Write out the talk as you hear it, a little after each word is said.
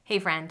Hey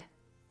friend,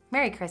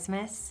 Merry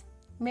Christmas.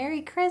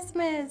 Merry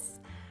Christmas.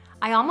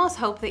 I almost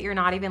hope that you're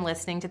not even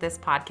listening to this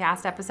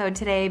podcast episode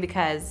today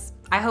because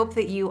I hope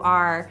that you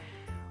are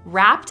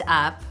wrapped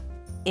up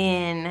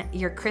in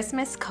your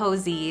Christmas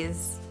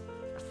cozies,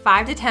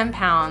 5 to 10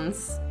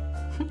 pounds,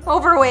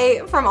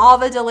 overweight from all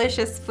the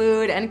delicious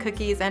food and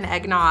cookies and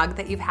eggnog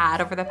that you've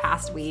had over the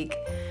past week,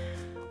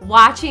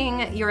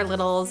 watching your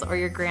littles or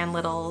your grand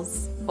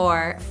littles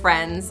or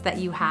friends that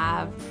you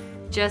have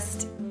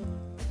just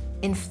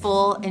in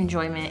full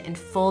enjoyment, in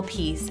full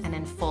peace, and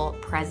in full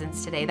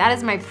presence today. That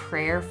is my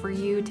prayer for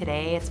you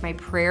today. It's my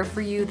prayer for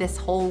you this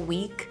whole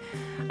week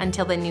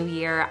until the new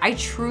year. I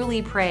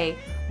truly pray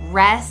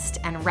rest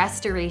and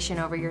restoration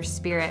over your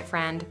spirit,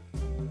 friend,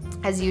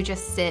 as you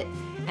just sit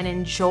and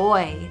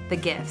enjoy the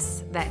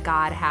gifts that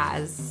God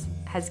has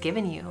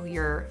given you.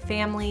 Your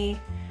family,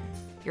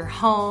 your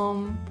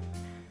home,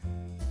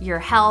 your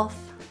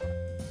health,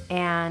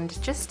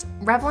 and just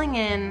reveling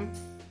in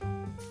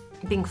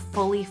being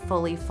fully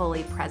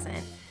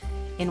present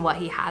in what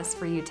He has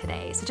for you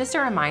today. So just a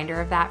reminder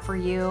of that for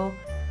you.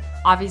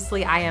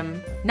 Obviously, I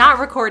am not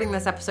recording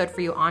this episode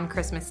for you on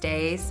Christmas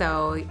Day.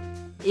 So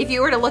if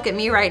you were to look at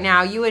me right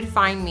now, you would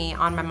find me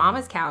on my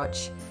mama's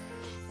couch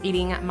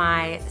eating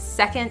my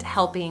second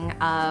helping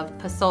of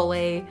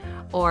pozole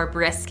or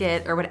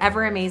brisket or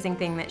whatever amazing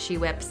thing that she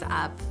whips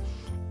up,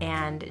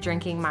 and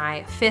drinking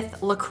my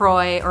 5th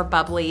LaCroix or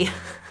bubbly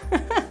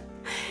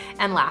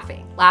and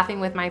laughing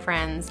with my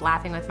friends,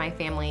 laughing with my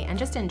family, and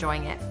just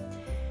enjoying it.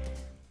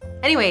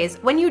 Anyways,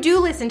 when you do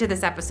listen to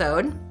this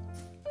episode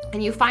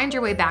and you find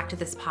your way back to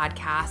this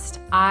podcast,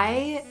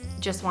 I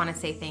just want to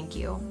say thank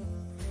you.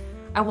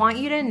 I want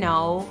you to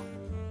know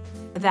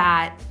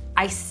that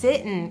I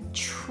sit in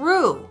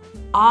true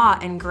awe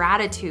and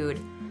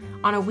gratitude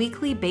on a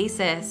weekly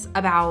basis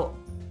about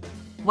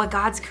what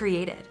God's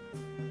created.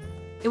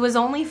 It was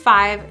only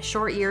 5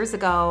 short years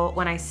ago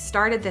when I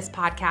started this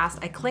podcast.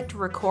 I clicked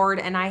record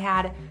and I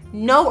had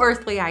no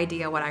earthly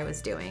idea what I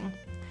was doing.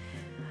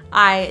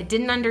 I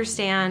didn't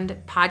understand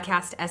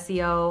podcast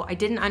SEO. I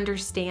didn't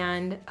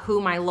understand who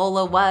my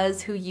Lola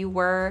was, who you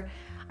were.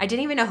 I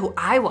didn't even know who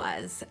I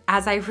was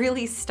as I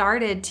really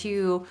started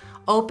to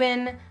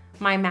open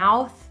my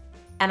mouth,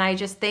 and I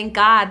just thank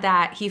God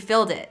that He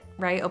filled it,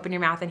 right? Open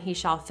your mouth and He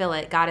shall fill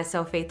it. God is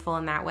so faithful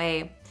in that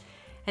way.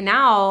 And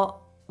now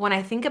when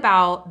I think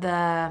about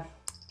the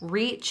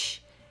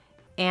reach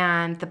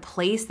and the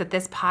place that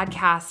this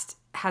podcast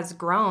has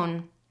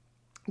grown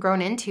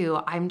into,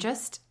 I'm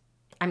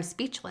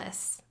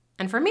speechless.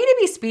 And for me to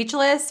be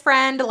speechless,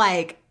 friend,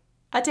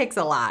 that takes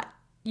a lot.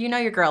 You know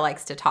your girl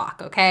likes to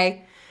talk,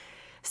 okay?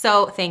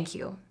 So thank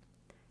you.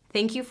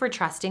 Thank you for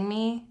trusting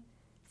me.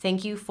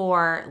 Thank you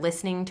for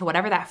listening to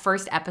whatever that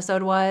first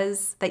episode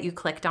was that you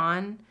clicked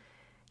on.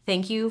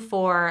 Thank you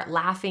for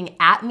laughing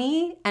at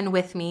me and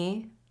with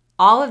me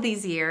all of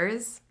these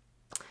years.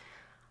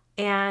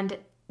 And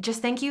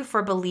just thank you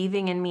for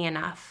believing in me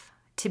enough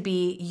to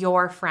be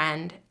your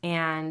friend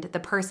and the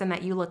person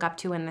that you look up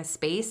to in this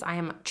space. I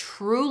am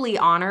truly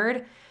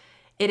honored.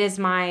 It's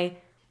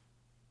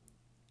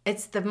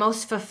the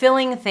most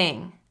fulfilling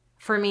thing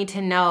for me to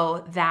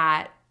know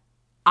that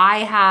I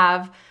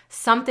have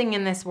something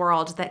in this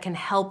world that can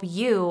help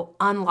you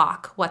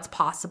unlock what's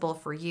possible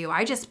for you.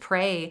 I just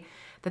pray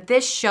that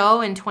this show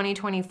in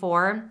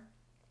 2024,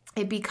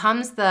 it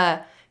becomes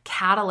the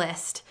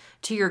catalyst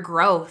to your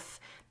growth,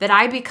 that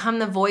I become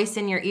the voice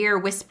in your ear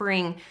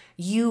whispering,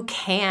 you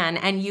can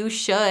and you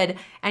should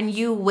and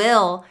you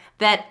will,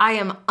 that I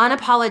am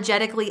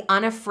unapologetically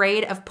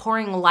unafraid of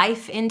pouring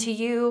life into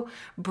you,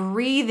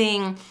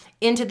 breathing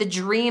into the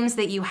dreams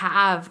that you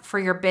have for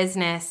your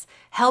business,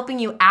 helping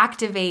you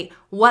activate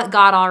what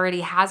God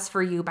already has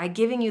for you by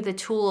giving you the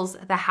tools,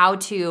 the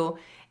how-to,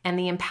 and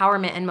the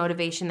empowerment and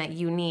motivation that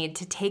you need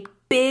to take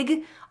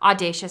big,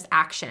 audacious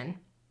action.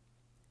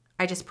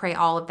 I just pray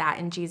all of that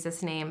in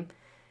Jesus' name.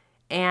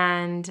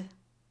 And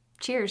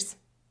cheers.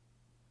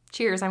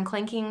 Cheers. I'm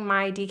clanking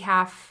my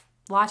decaf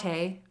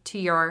latte to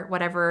your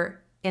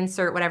whatever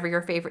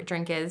your favorite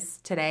drink is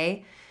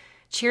today.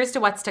 Cheers to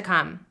what's to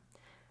come.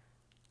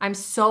 I'm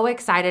so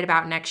excited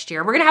about next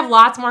year. We're going to have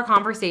lots more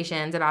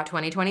conversations about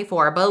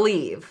 2024,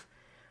 believe.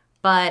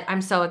 But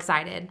I'm so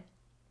excited.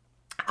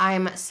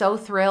 I'm so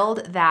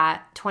thrilled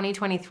that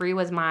 2023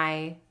 was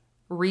my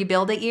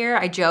rebuild it year.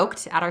 I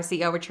joked at our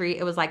CEO retreat,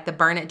 it was like the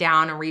burn it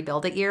down and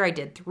rebuild it year. I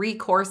did 3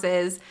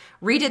 courses,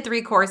 redid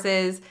 3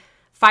 courses,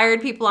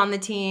 fired people on the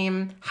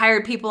team,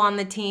 hired people on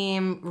the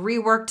team,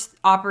 reworked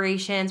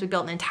operations. We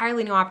built an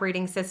entirely new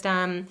operating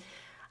system.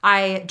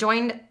 I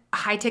joined a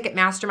high ticket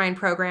mastermind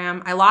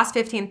program. I lost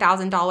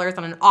 $15,000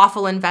 on an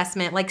awful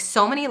investment.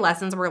 So many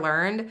lessons were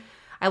learned.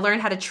 I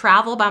learned how to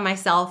travel by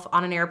myself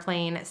on an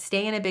airplane,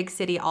 stay in a big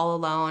city all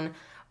alone.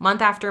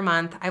 Month after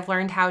month, I've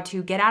learned how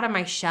to get out of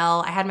my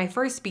shell. I had my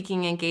first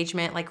speaking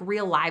engagement,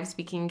 real live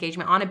speaking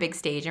engagement on a big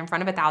stage in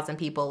front of 1,000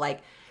 people.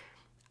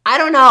 I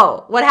don't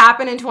know what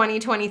happened in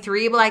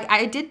 2023, but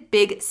I did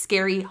big,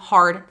 scary,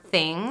 hard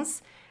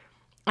things.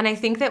 And I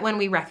think that when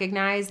we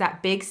recognize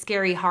that big,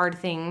 scary, hard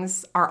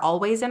things are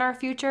always in our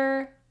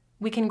future,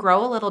 we can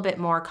grow a little bit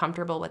more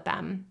comfortable with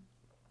them.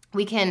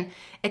 We can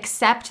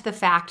accept the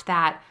fact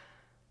that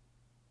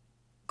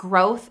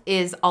growth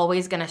is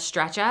always going to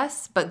stretch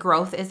us, but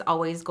growth is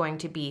always going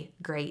to be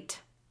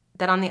great.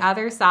 That on the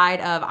other side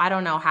of, I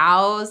don't know,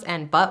 hows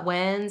and but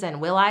whens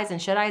and will I's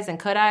and should I's and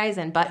could I's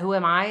and but who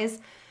am I's,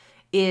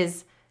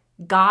 is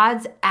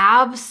God's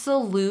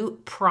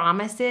absolute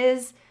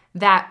promises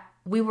that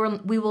we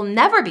will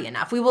never be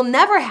enough. We will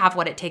never have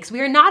what it takes.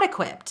 We are not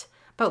equipped.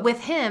 But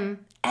with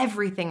Him,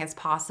 everything is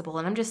possible.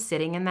 And I'm just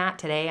sitting in that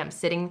today. I'm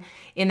sitting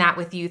in that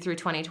with you through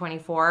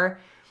 2024.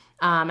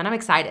 And I'm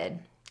excited.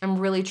 I'm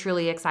really,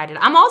 truly excited.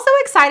 I'm also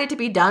excited to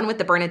be done with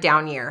the burn it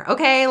down year.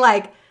 Okay.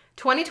 Like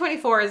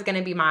 2024 is going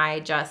to be my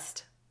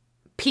just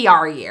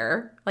PR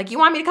year. Like, you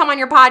want me to come on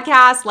your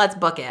podcast? Let's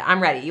book it.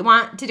 I'm ready. You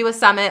want to do a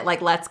summit?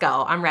 Like, let's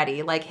go. I'm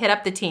ready. Like, hit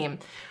up the team.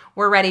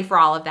 We're ready for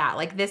all of that.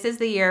 Like, this is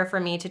the year for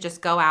me to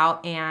just go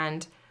out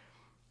and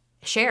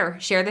share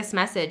this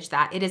message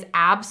that it is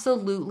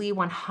absolutely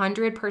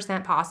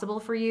 100% possible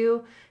for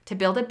you to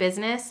build a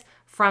business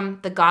from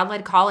the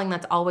God-led calling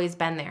that's always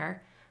been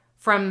there,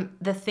 from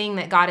the thing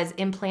that God has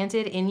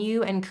implanted in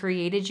you and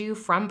created you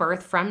from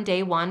birth, from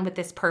day one, with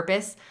this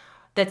purpose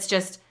that's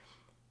just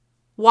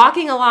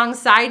walking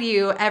alongside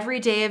you every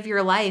day of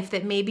your life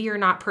that maybe you're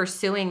not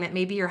pursuing, that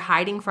maybe you're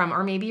hiding from,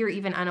 or maybe you're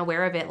even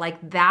unaware of it.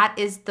 Like, that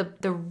is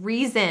the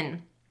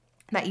reason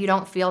that you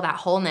don't feel that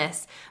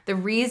wholeness, the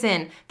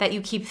reason that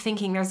you keep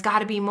thinking there's got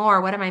to be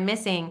more. What am I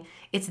missing?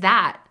 It's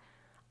that.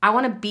 I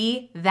want to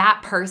be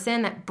that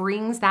person that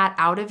brings that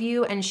out of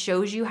you and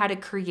shows you how to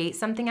create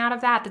something out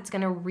of that that's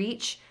going to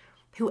reach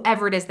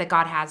whoever it is that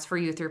God has for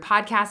you through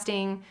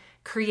podcasting,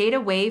 create a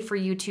way for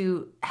you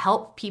to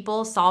help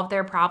people solve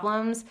their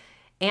problems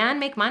and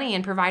make money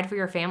and provide for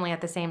your family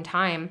at the same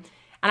time.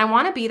 And I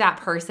want to be that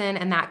person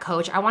and that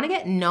coach. I want to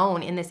get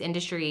known in this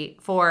industry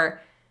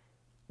for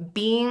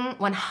being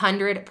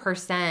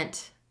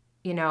 100%,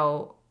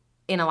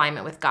 in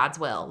alignment with God's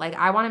will. Like,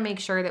 I want to make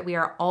sure that we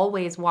are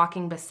always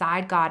walking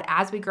beside God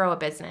as we grow a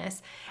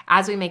business,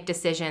 as we make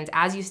decisions,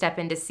 as you step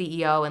into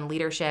CEO and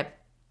leadership,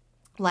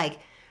 like,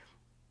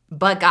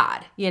 but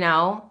God,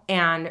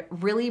 and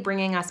really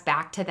bringing us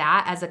back to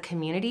that as a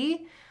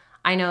community.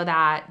 I know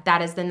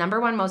that is the number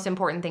one most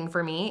important thing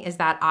for me, is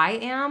that I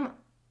am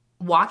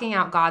walking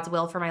out God's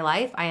will for my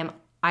life. I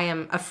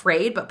am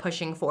afraid, but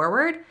pushing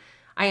forward.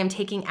 I am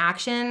taking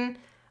action,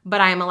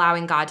 but I am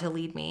allowing God to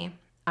lead me.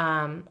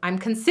 I'm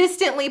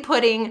consistently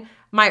putting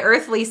my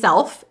earthly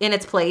self in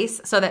its place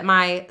so that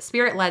my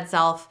spirit-led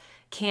self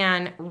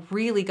can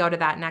really go to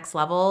that next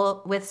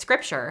level with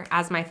Scripture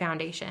as my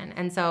foundation.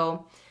 And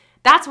so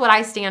that's what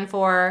I stand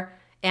for.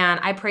 And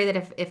I pray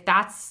that if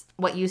that's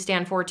what you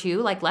stand for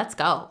too, like, let's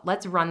go.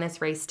 Let's run this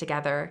race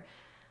together.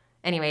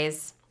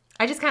 Anyways,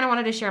 I just kind of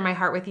wanted to share my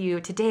heart with you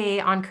today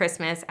on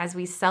Christmas as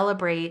we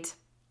celebrate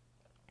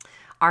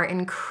our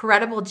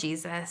incredible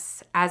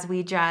Jesus, as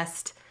we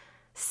just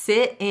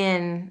sit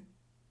in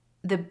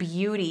the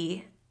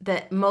beauty,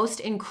 the most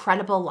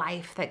incredible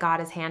life that God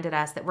has handed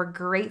us, that we're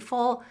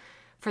grateful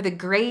for the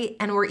great,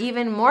 and we're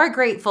even more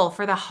grateful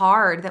for the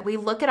hard, that we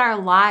look at our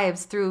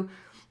lives through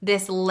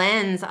this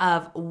lens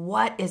of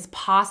what is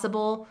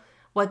possible,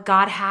 what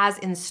God has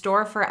in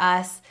store for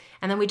us,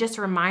 and then we just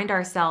remind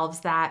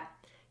ourselves that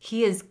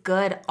He is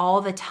good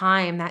all the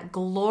time, that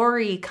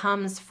glory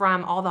comes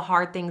from all the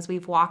hard things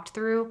we've walked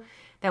through,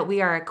 that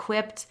we are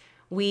equipped,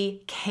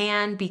 we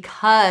can,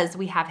 because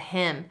we have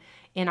Him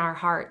in our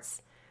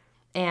hearts.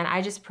 And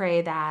I just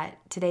pray that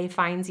today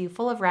finds you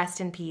full of rest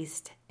and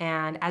peace.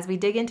 And as we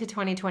dig into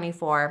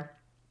 2024,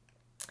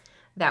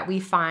 that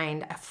we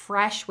find a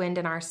fresh wind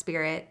in our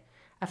spirit,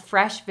 a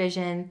fresh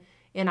vision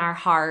in our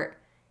heart,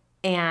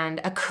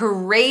 and a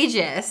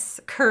courageous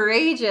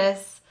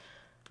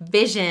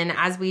vision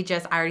I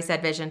already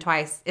said vision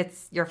twice.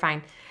 You're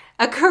fine.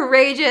 A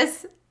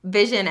courageous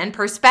vision and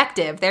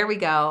perspective. There we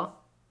go.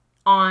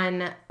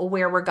 On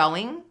where we're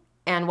going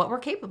and what we're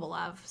capable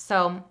of.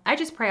 So I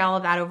just pray all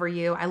of that over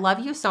you. I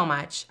love you so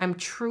much. I'm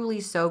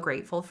truly so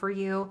grateful for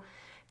you.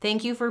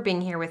 Thank you for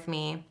being here with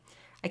me.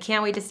 I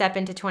can't wait to step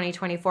into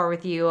 2024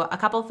 with you. A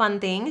couple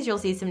fun things. You'll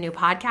see some new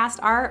podcast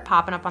art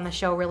popping up on the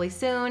show really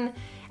soon.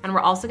 And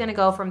we're also going to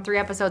go from 3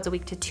 episodes a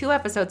week to 2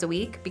 episodes a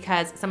week,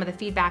 because some of the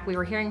feedback we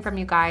were hearing from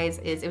you guys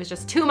is it was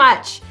just too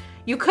much.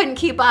 You couldn't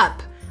keep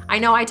up. I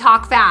know I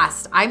talk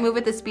fast. I move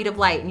at the speed of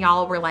light, and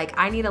y'all were like,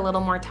 I need a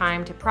little more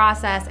time to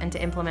process and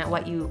to implement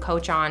what you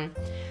coach on.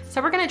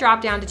 So we're going to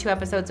drop down to 2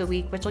 episodes a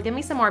week, which will give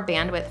me some more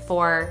bandwidth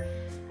for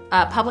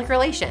public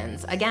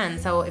relations. Again,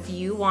 so if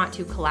you want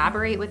to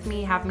collaborate with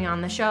me, have me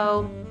on the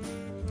show,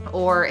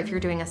 or if you're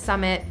doing a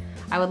summit,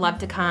 I would love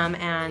to come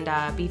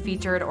and be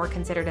featured or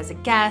considered as a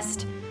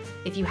guest.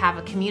 If you have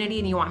a community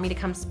and you want me to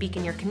come speak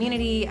in your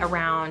community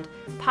around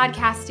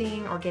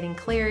podcasting or getting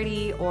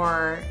clarity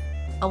or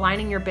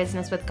aligning your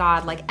business with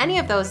God, like any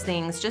of those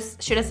things,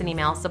 just shoot us an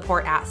email,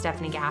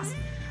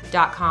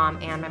 support@stephaniegass.com,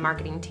 and my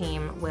marketing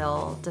team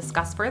will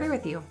discuss further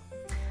with you.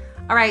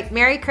 All right,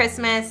 Merry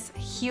Christmas.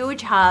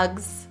 Huge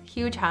hugs.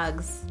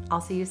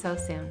 I'll see you so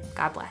soon.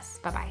 God bless.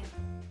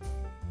 Bye-bye.